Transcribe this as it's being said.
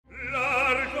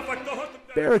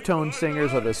Baritone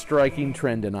singers are the striking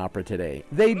trend in opera today.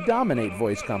 They dominate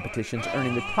voice competitions,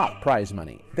 earning the top prize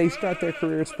money. They start their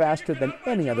careers faster than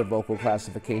any other vocal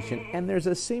classification, and there's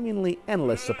a seemingly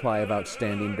endless supply of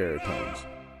outstanding baritones.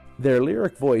 Their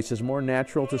lyric voice is more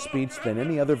natural to speech than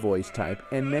any other voice type,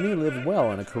 and many live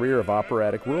well in a career of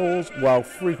operatic roles while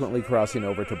frequently crossing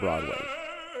over to Broadway.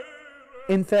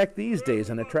 In fact, these days,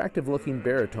 an attractive-looking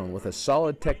baritone with a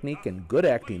solid technique and good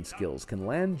acting skills can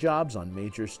land jobs on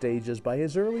major stages by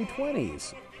his early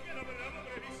 20s.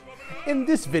 In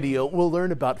this video, we'll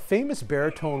learn about famous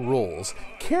baritone roles,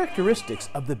 characteristics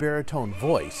of the baritone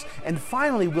voice, and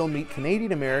finally we'll meet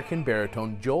Canadian-American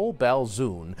baritone Joel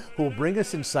Balzun, who will bring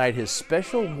us inside his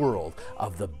special world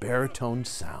of the baritone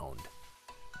sound.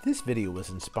 This video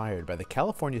was inspired by the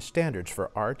California Standards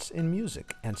for Arts in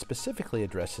Music and specifically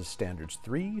addresses Standards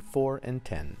 3, 4, and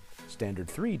 10. Standard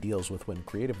 3 deals with when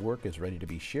creative work is ready to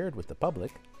be shared with the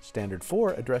public. Standard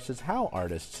 4 addresses how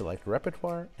artists select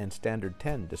repertoire, and Standard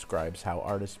 10 describes how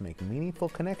artists make meaningful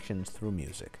connections through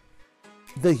music.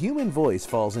 The human voice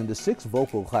falls into 6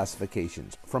 vocal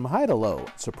classifications, from high to low: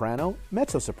 soprano,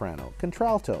 mezzo-soprano,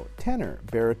 contralto, tenor,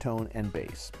 baritone, and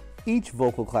bass. Each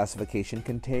vocal classification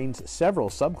contains several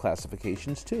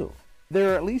subclassifications too.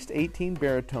 There are at least 18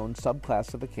 baritone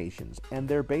subclassifications, and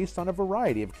they're based on a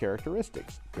variety of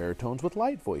characteristics: baritones with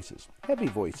light voices, heavy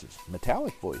voices,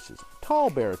 metallic voices,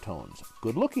 tall baritones,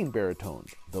 good-looking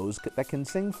baritones, those that can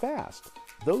sing fast,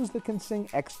 those that can sing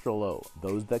extra low,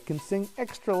 those that can sing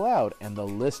extra loud, and the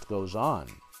list goes on.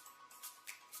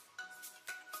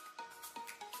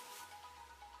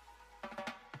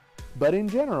 But in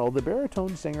general, the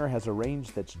baritone singer has a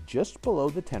range that's just below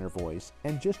the tenor voice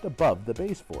and just above the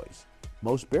bass voice.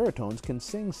 Most baritones can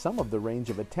sing some of the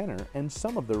range of a tenor and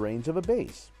some of the range of a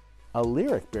bass. A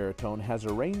lyric baritone has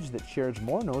a range that shares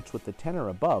more notes with the tenor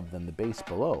above than the bass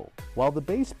below, while the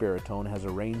bass baritone has a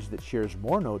range that shares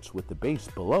more notes with the bass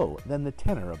below than the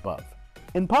tenor above.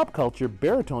 In pop culture,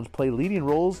 baritones play leading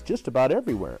roles just about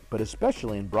everywhere, but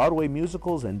especially in Broadway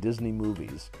musicals and Disney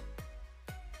movies.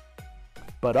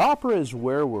 But opera is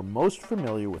where we're most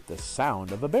familiar with the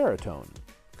sound of a baritone.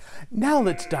 Now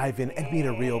let's dive in and meet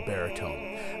a real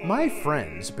baritone. My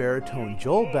friends, baritone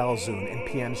Joel Balzun and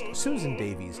pianist Susan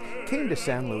Davies, came to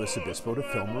San Luis Obispo to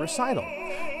film a recital.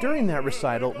 During that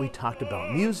recital, we talked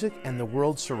about music and the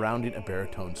world surrounding a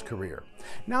baritone's career.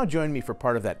 Now join me for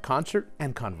part of that concert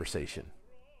and conversation.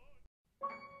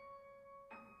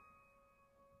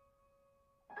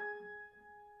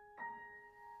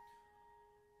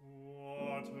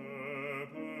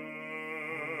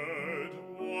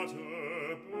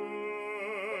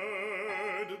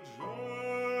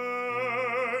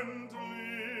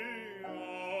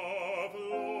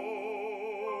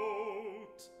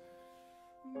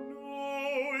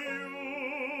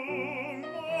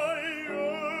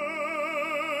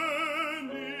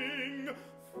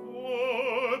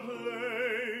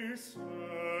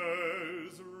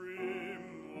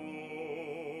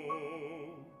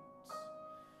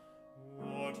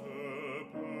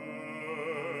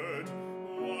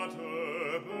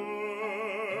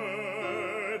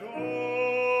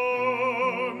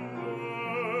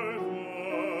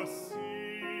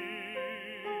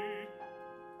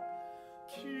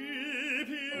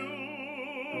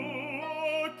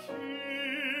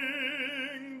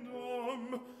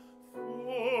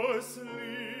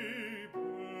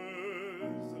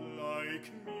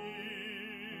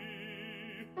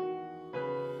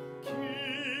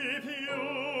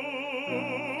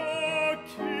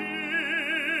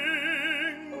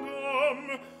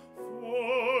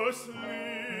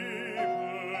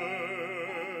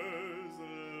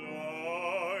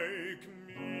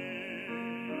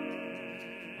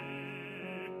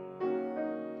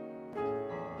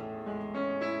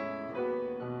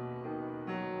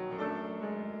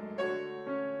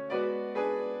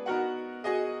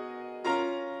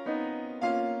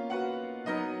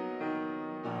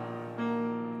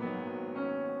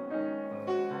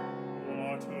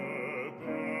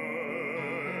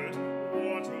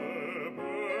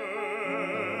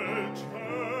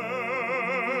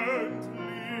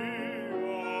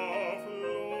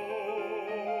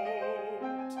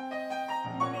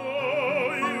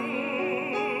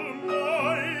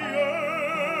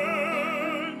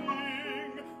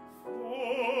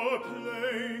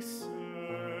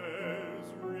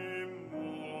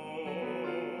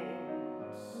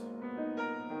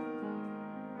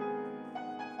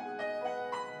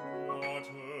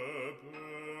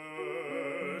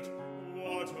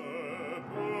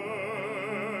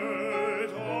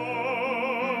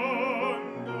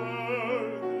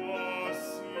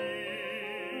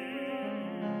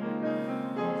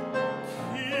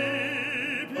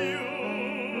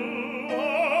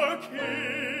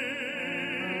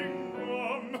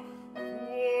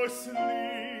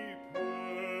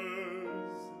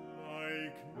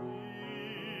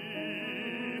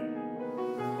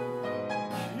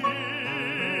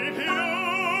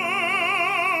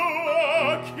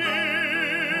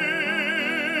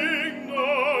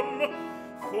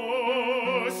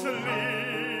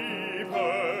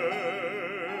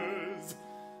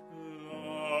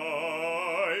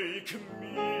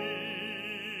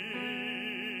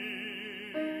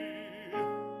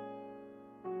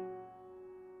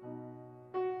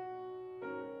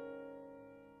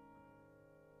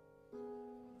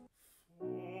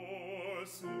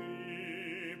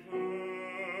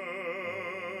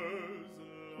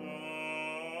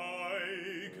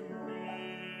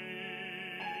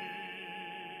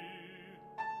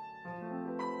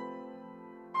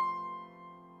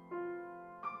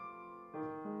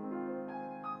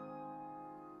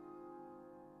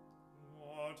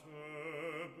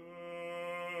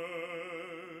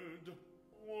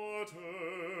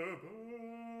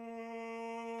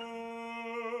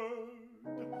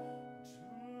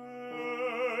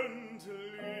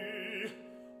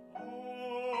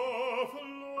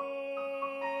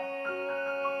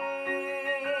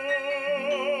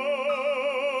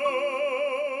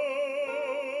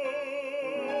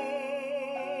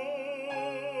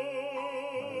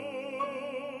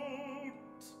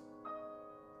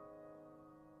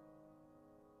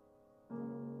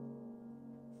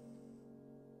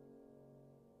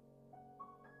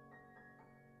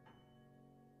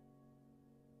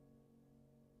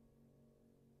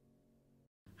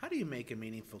 How do you make a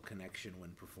meaningful connection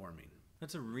when performing?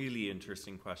 That's a really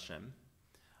interesting question.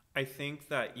 I think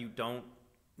that you don't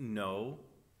know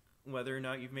whether or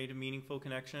not you've made a meaningful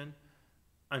connection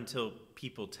until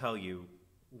people tell you,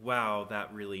 wow,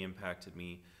 that really impacted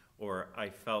me, or I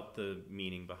felt the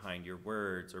meaning behind your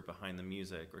words or behind the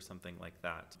music or something like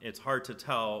that. It's hard to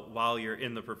tell while you're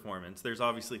in the performance. There's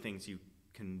obviously things you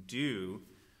can do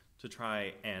to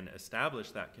try and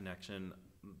establish that connection,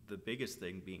 the biggest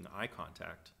thing being eye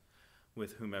contact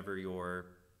with whomever you're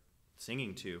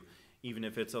singing to. Even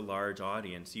if it's a large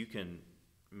audience, you can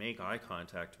make eye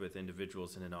contact with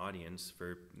individuals in an audience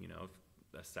for,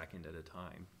 a second at a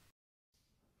time.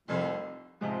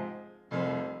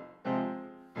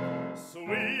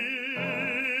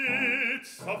 Sweet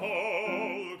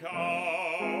Suffolk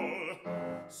owl,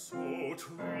 so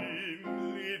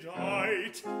trimly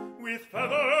dight, with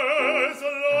feathers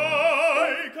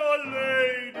like a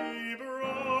lady bright,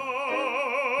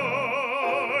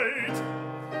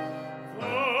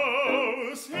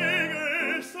 thou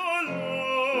singest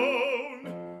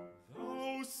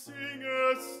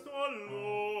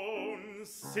alone,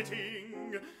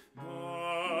 sitting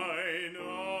by night.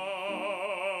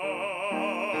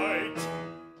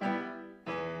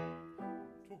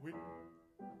 To-wit,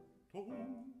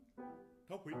 to-woo,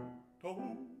 to-wit,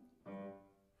 to-woo,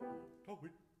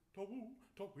 to-wit, to-woo,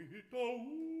 to-wit,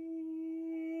 to-woo.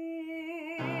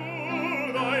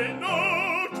 Thy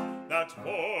note that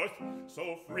forth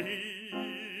so freely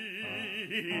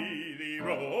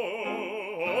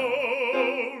rolls,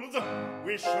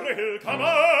 with shrill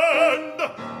command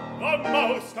the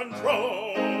mouse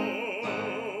controls,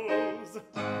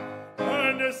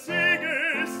 and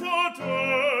singest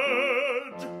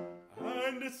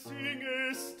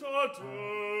a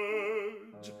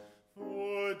dirge,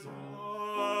 for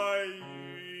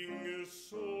dying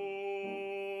souls.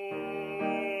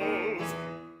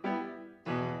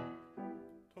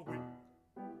 To-wit,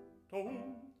 to-woo,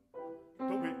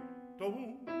 to-wit,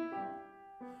 to-woo,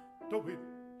 to-wit,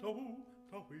 to-woo,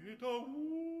 to-wit,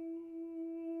 to-woo.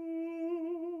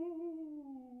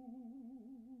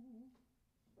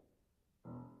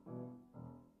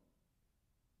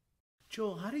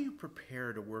 Joel, how do you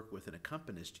prepare to work with an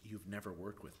accompanist you've never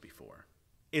worked with before?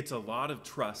 It's a lot of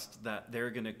trust that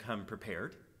they're going to come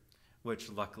prepared, which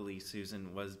luckily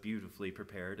Susan was beautifully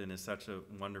prepared and is such a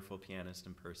wonderful pianist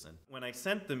in person. When I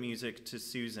sent the music to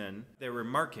Susan, there were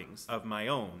markings of my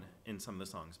own in some of the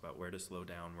songs about where to slow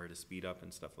down, where to speed up,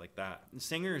 and stuff like that.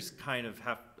 Singers kind of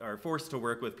are forced to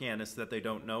work with pianists that they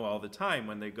don't know all the time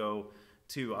when they go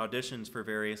to auditions for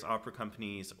various opera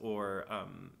companies or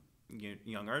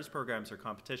young artist programs or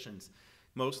competitions.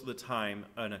 Most of the time,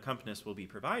 an accompanist will be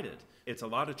provided. It's a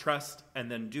lot of trust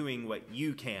and then doing what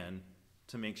you can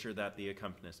to make sure that the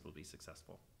accompanist will be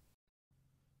successful.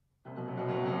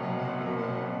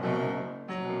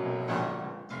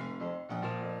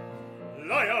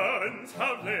 Lions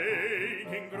have lain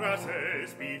in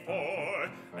grasses before,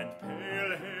 and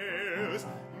pale hares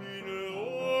in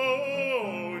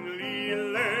lonely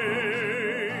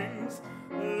lanes.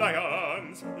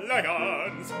 Lions,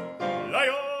 lions,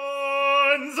 lions!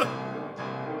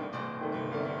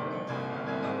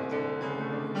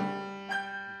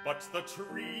 But the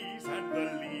trees and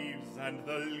the leaves and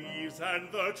the leaves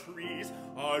and the trees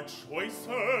are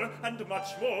choicer and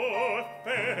much more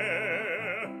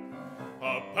fair.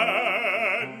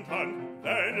 Abandon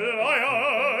then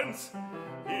lions,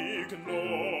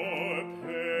 ignore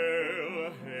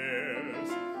pale hares.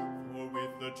 For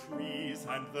with the trees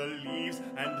and the leaves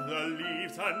and the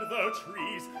leaves and the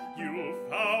trees, you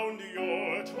found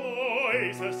your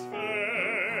choicest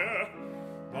fair.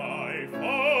 By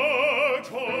far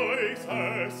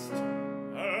choicest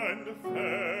and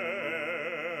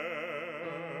fair.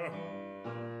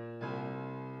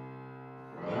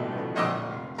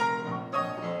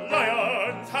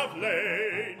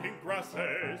 slain in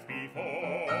grasses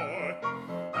before,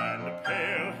 and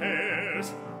pale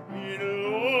hairs in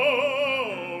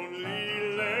lonely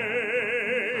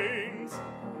lanes.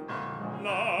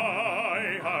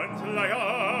 Lions,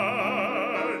 lions,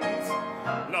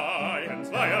 lions,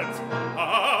 lions,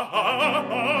 ah, ah,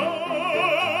 ah,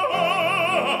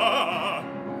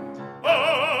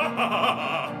 ah,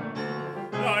 ah.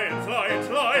 Lions, lions,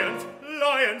 lions,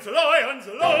 lions, lions, lions,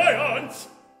 lions.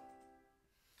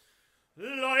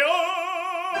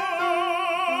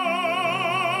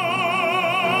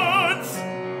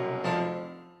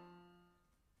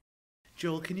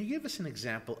 Joel, can you give us an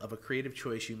example of a creative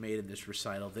choice you made in this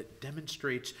recital that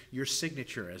demonstrates your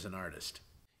signature as an artist?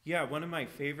 Yeah, one of my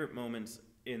favorite moments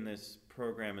in this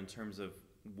program in terms of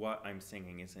what I'm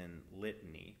singing is in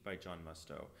Litany by John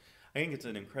Musto. I think it's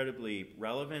an incredibly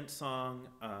relevant song,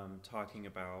 talking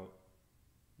about,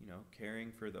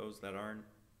 caring for those that aren't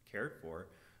cared for,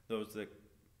 those that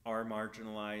are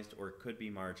marginalized or could be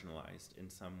marginalized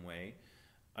in some way.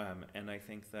 And I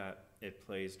think that it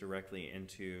plays directly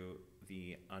into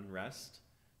the unrest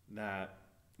that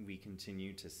we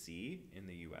continue to see in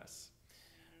the US.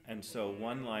 And so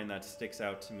one line that sticks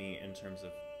out to me in terms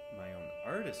of my own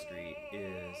artistry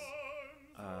is,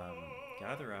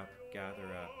 gather up,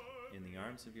 in the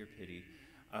arms of your pity,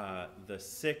 the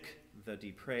sick, the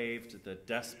depraved, the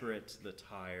desperate, the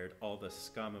tired, all the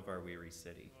scum of our weary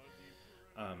city.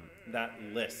 That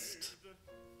list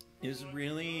is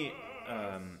really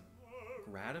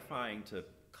gratifying to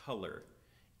color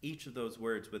each of those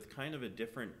words with kind of a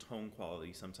different tone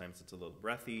quality. Sometimes it's a little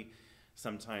breathy.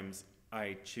 Sometimes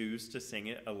I choose to sing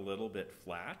it a little bit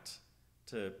flat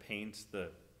to paint the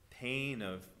pain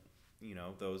of,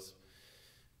 those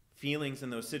feelings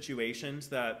and those situations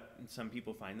that some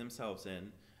people find themselves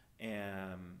in.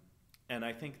 And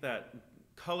I think that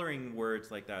coloring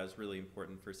words like that is really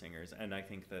important for singers. And I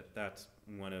think that that's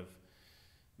one of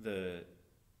the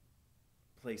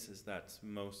places that's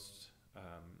most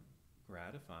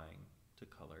gratifying to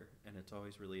color. And it's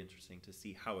always really interesting to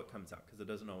see how it comes out, because it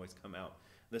doesn't always come out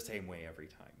the same way every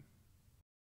time.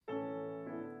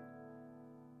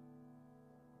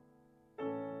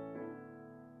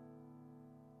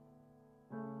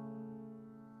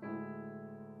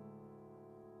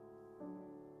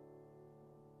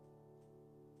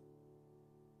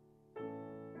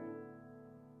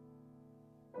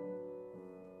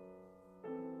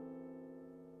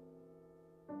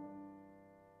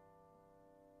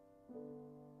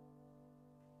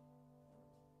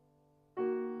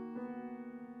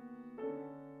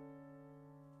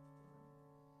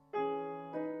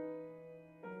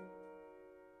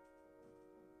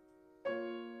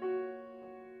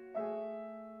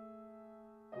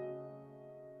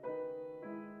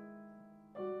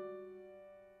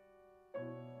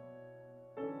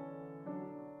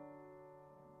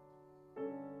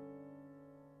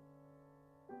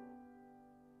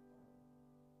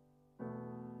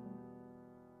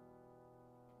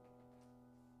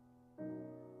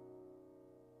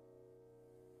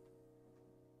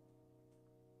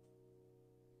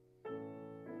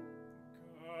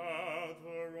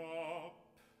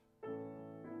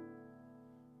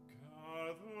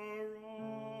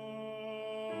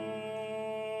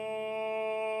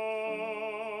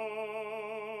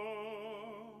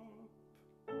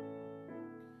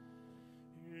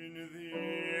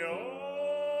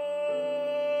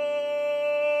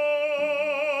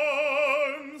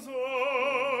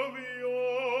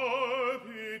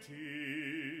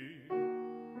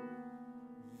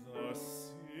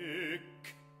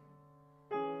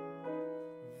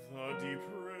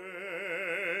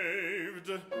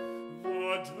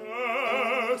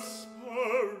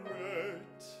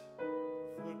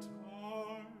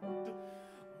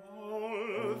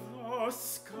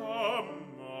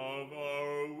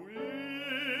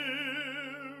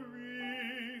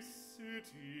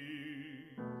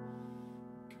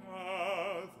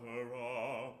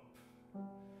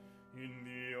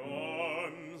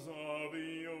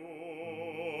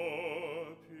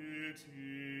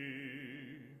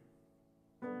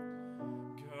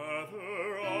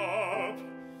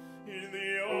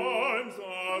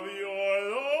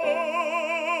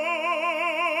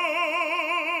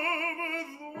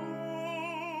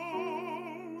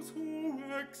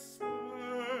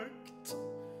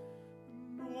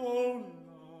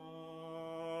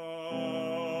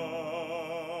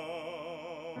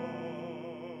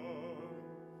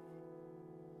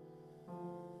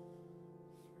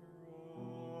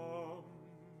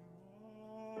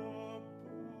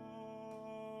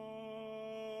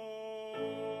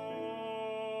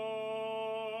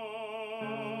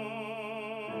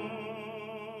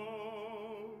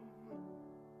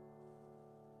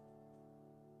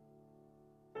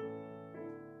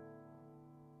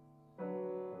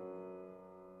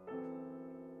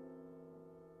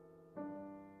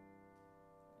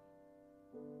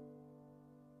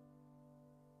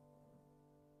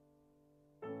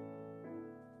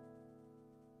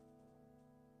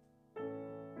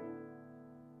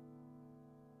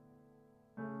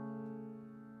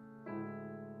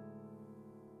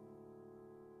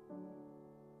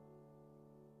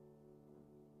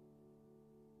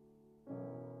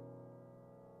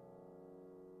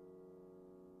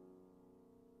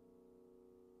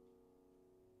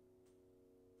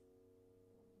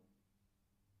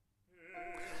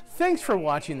 Thanks for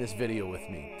watching this video with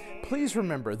me. Please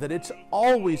remember that it's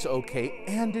always okay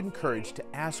and encouraged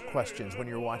to ask questions when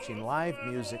you're watching live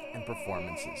music and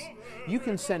performances. You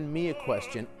can send me a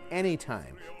question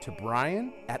anytime to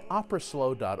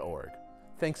brian@operaslow.org.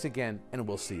 Thanks again, and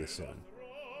we'll see you soon.